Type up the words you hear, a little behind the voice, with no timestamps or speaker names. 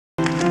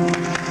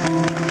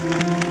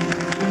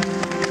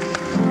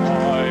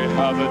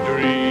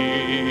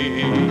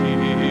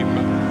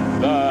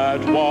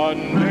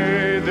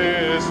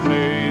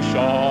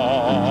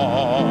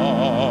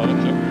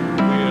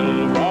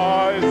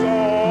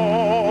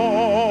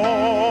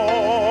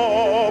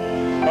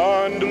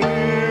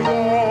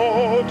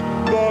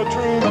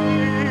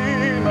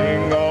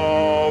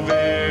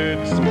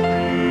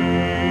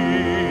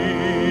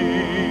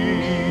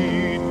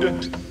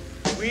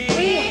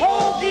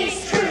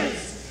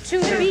to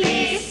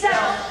be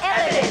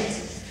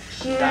self-evident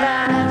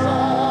that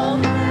all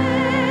men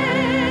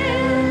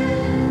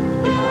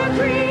are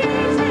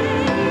created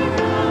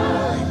equal.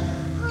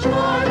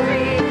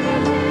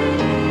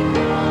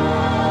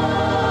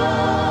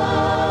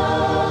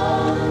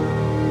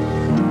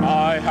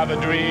 I have a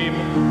dream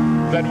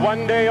that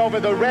one day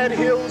over the red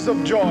hills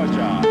of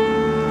Georgia,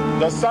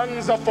 the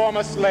sons of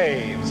former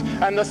slaves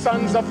and the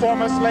sons of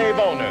former slave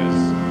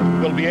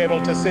owners will be able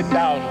to sit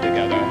down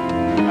together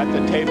at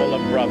the table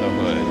of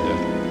brotherhood.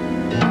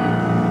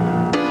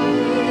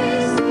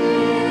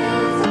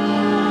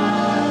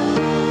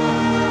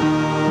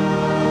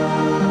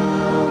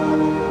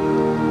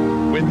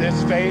 With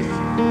this faith,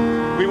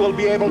 we will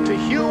be able to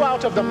hew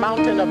out of the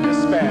mountain of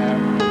despair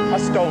a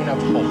stone of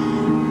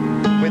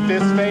hope. With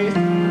this faith,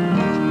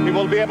 we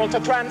will be able to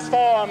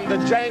transform the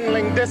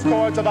jangling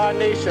discords of our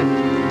nation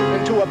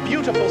into a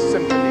beautiful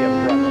symphony of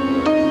brotherhood.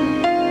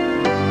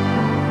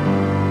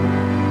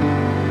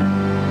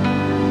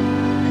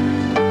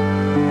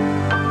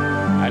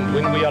 And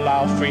when we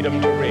allow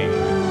freedom to ring,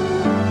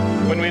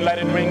 when we let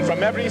it ring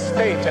from every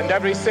state and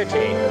every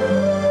city,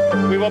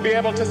 we will be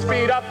able to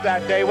speed up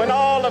that day when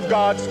all of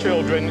God's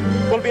children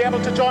will be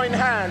able to join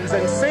hands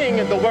and sing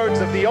in the words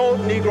of the old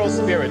Negro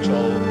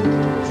spiritual,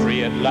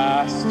 free at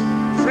last,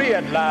 free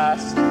at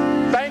last.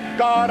 Thank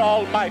God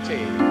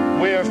Almighty,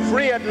 we're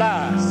free at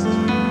last.